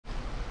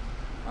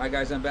Alright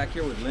guys, I'm back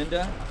here with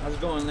Linda. How's it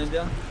going,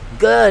 Linda?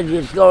 Good.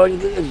 It's going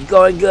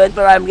good,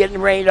 but I'm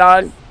getting rained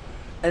on,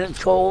 and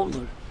it's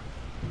cold.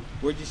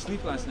 Where'd you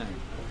sleep last night?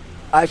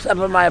 I slept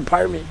in my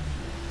apartment.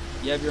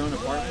 You have your own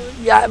apartment?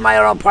 Yeah, I had my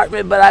own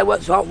apartment, but I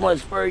was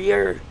homeless for a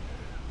year,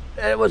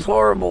 and it was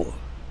horrible.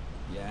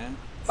 Yeah?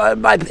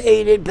 I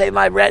didn't pay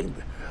my rent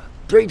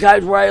 3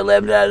 times where I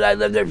lived, and I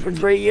lived there for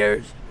 3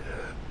 years.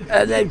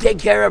 And they take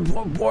care of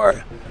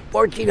poor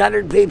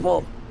 1,400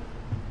 people.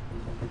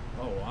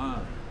 Oh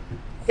wow.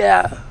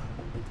 Yeah,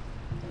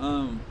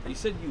 You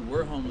said you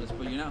were homeless,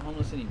 but you're not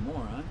homeless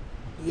anymore, huh?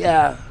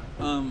 yeah.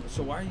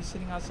 So why are you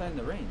sitting outside in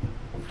the rain?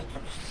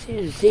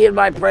 Seeing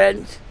my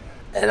friends,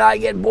 and I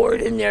get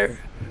bored in there,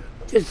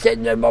 just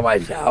sitting there by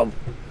myself.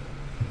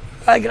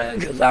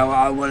 Because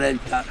I want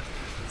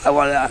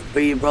to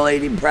be really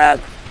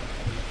depressed.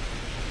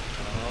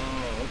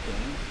 Oh,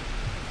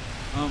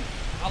 okay.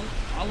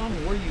 How long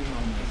were you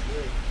homeless?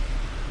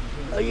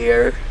 A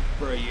year,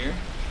 For a year?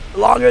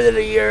 longer than a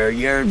year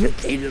and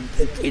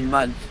 15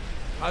 months.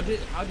 How did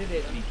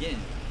it begin?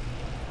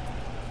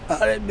 How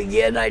did it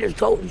begin? I just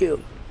told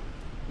you.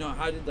 No,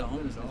 how did the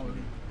homelessness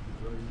begin?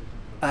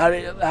 How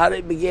did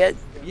it begin?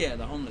 Yeah,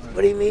 the homelessness.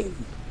 What do you mean?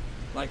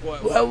 Like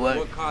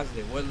what caused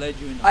it? What led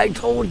you into I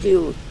told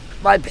you.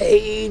 My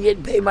payee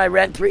didn't pay my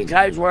rent 3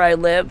 times where I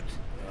lived.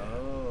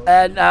 Oh.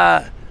 And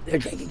they're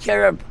taking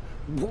care of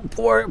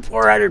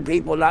 400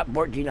 people, not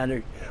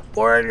 1,400.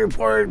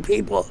 400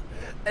 people.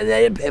 And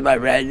they didn't pay my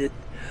rent.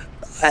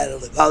 I had to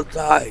live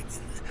outside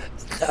and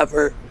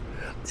suffer.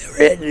 They were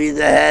hitting me in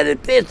the head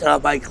and pissing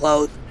on my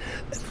clothes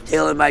and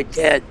stealing my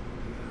tent.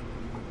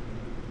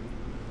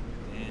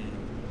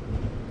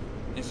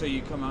 And so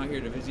you come out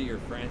here to visit your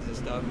friends and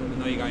stuff, even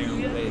though you got your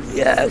own place.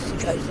 Yes,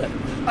 because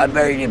I'm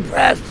very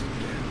depressed,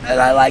 and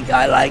I like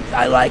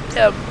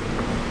them.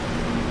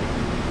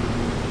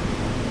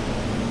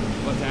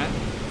 What's that?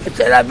 I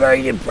said I'm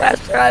very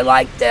depressed, and I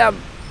like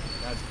them.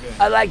 That's good.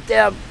 I like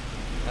them.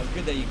 That's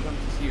good that you come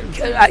to see your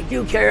Because friends. I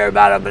do care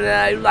about them, and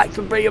I like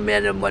to bring them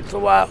in once in a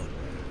while.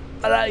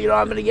 But I'm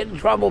going to get in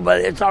trouble,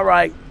 but it's all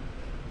right.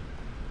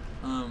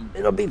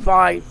 It'll be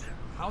fine.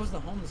 How is the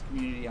homeless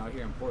community out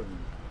here in Portland?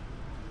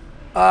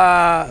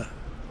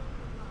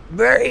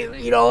 Very, and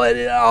what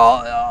it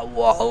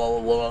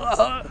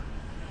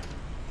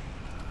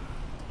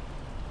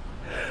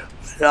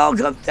all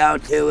comes down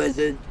to is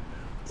that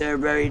they're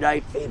very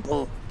nice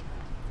people.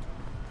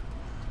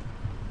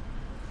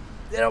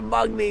 They don't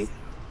bug me.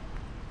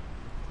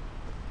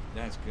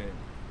 That's good.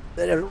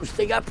 They don't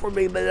stick up for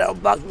me, but they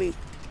don't bug me.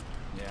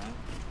 Yeah.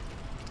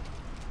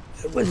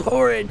 It was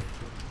horrid.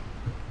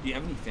 Do you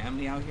have any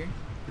family out here?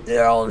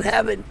 They're all in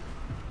heaven.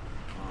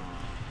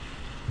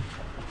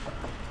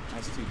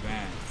 That's too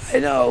bad. I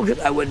know, because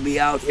I wouldn't be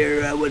out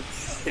here. I wouldn't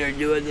be out here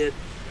doing this.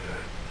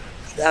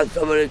 I'd have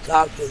someone to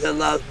talk to that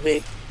loves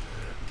me.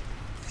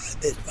 I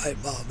miss my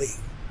mommy.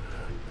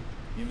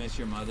 You miss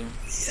your mother?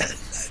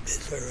 Yes, I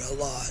miss her a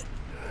lot.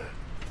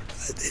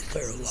 I miss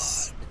her a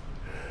lot.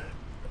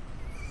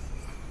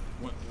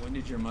 When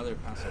did your mother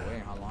pass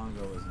away? How long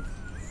ago was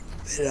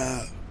it?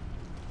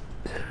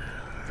 Been,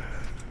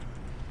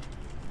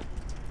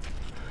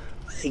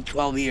 I think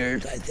 12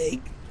 years, I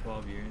think.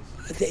 12 years?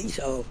 I think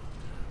so.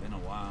 Been a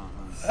while,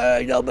 huh?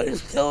 I know, but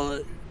it's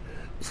still,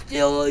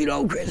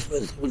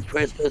 Christmas. With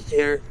Christmas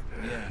here,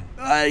 Yeah.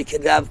 I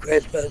can have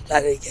Christmas.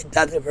 I didn't get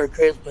nothing for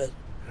Christmas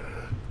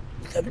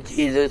except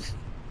Jesus.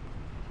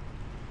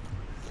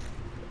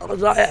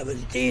 All I have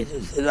is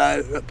Jesus, and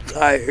I'm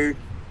tired.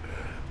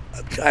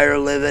 I'm tired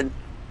of living.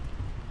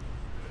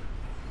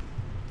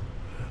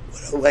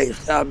 What a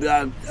waste. I'm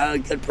not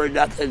good for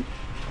nothing.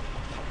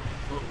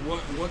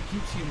 What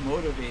keeps you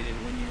motivated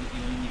when you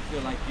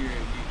feel like you're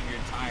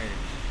tired?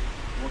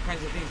 What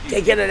kinds of things do you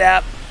Taking a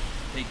nap.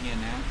 Taking a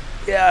nap?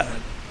 Yeah.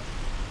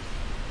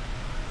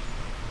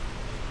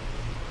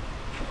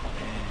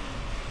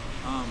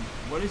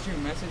 What is your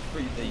message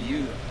for the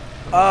youth?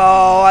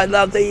 Oh, I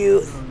love the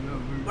youth.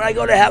 When I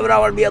go to heaven, I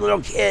want to be a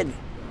little kid.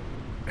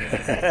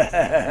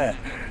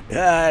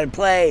 And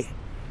play.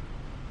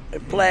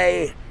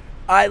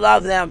 I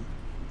love them.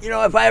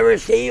 If I ever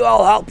see you,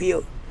 I'll help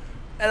you.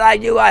 And I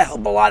do. I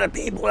help a lot of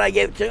people, and I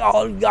give to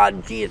all God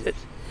and Jesus.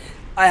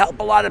 I help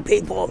a lot of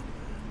people.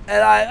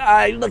 And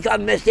I look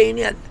on Missing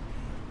and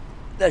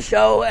the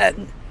show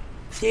and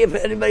see if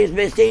anybody's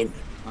missing.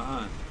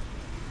 Uh-huh.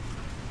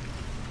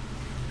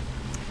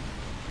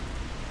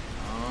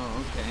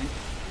 Oh, okay.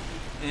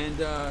 And,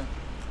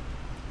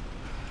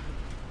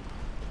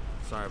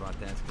 sorry about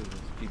that. It's because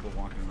there's people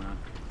walking around.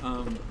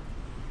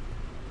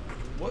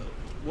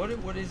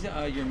 What is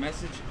your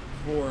message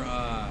for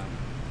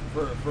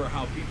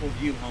how people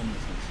view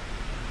homelessness?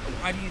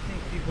 How do you think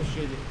people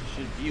should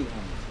view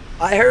homelessness?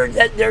 I heard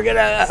that they're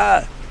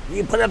gonna,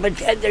 you put up a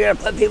tent, they're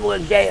gonna put people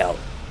in jail.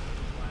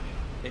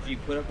 If you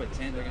put up a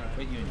tent, they're gonna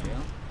put you in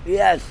jail?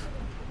 Yes.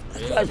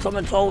 That's Really? what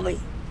someone told me.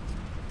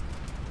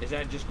 Is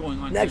that just going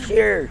on Next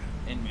here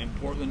year. in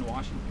Portland,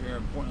 Washington, or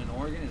in Portland,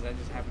 Oregon? Is that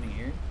just happening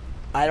here?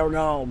 I don't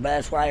know, but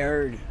that's what I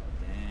heard.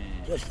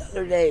 Dang. Just the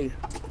other day.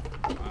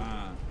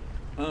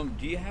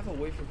 Do you have a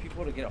way for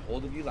people to get a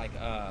hold of you, like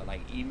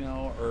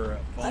email or a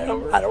phone I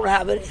number? don't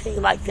have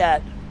anything like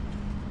that.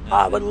 Nothing?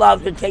 I would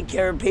love to take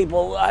care of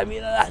people. I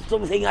mean, that's the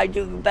thing I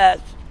do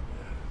best.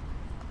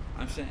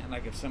 I'm saying,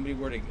 like, if somebody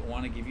were to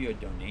want to give you a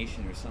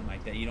donation or something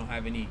like that, you don't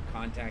have any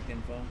contact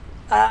info?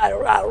 I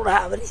don't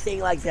have anything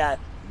like that.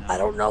 No. I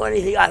don't know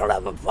anything. I don't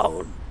have a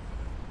phone.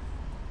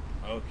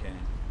 Okay.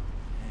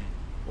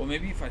 Well,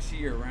 maybe if I see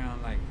you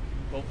around, like,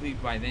 hopefully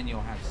by then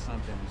you'll have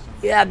something or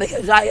something. Yeah,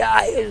 because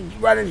I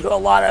run into a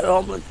lot of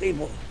homeless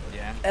people.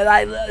 Yeah?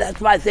 And that's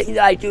my thing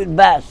that I do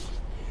best.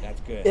 That's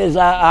good. Is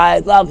I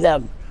love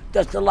them.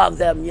 Just to love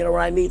them, you know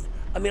what I mean?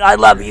 I mean, I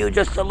love you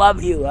just to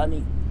love you,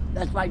 honey.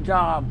 That's my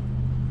job.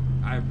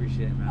 I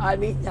appreciate it, man. I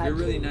mean, You're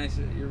really nice.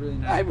 You're really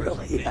nice. I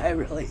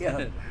really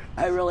am.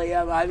 I really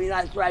am. I mean,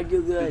 that's what I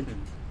do good.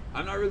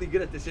 I'm not really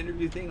good at this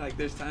interview thing. Like,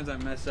 there's times I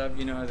mess up,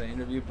 you know, as I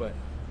interview, but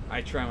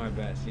I try my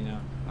best, you know.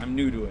 I'm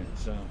new to it,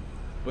 so.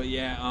 But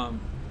yeah,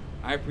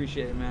 I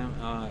appreciate it, man.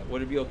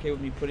 Would it be okay with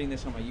me putting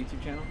this on my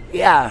YouTube channel?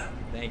 Yeah.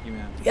 Thank you,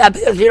 man. Yeah,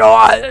 because, you know,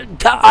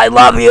 I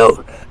love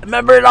you.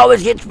 Remember, it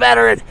always gets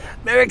better. And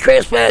Merry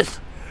Christmas.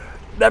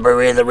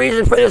 Remember, the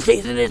reason for the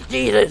season is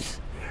Jesus.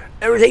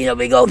 Everything that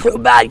we go through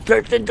bad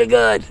turns into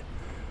good.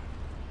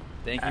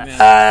 Thank you,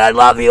 man. I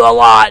love you a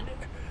lot.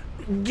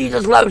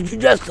 Jesus loves you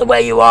just the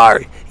way you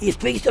are. He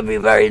speaks to me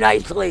very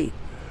nicely.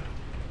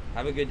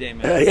 Have a good day,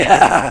 man.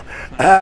 Yeah.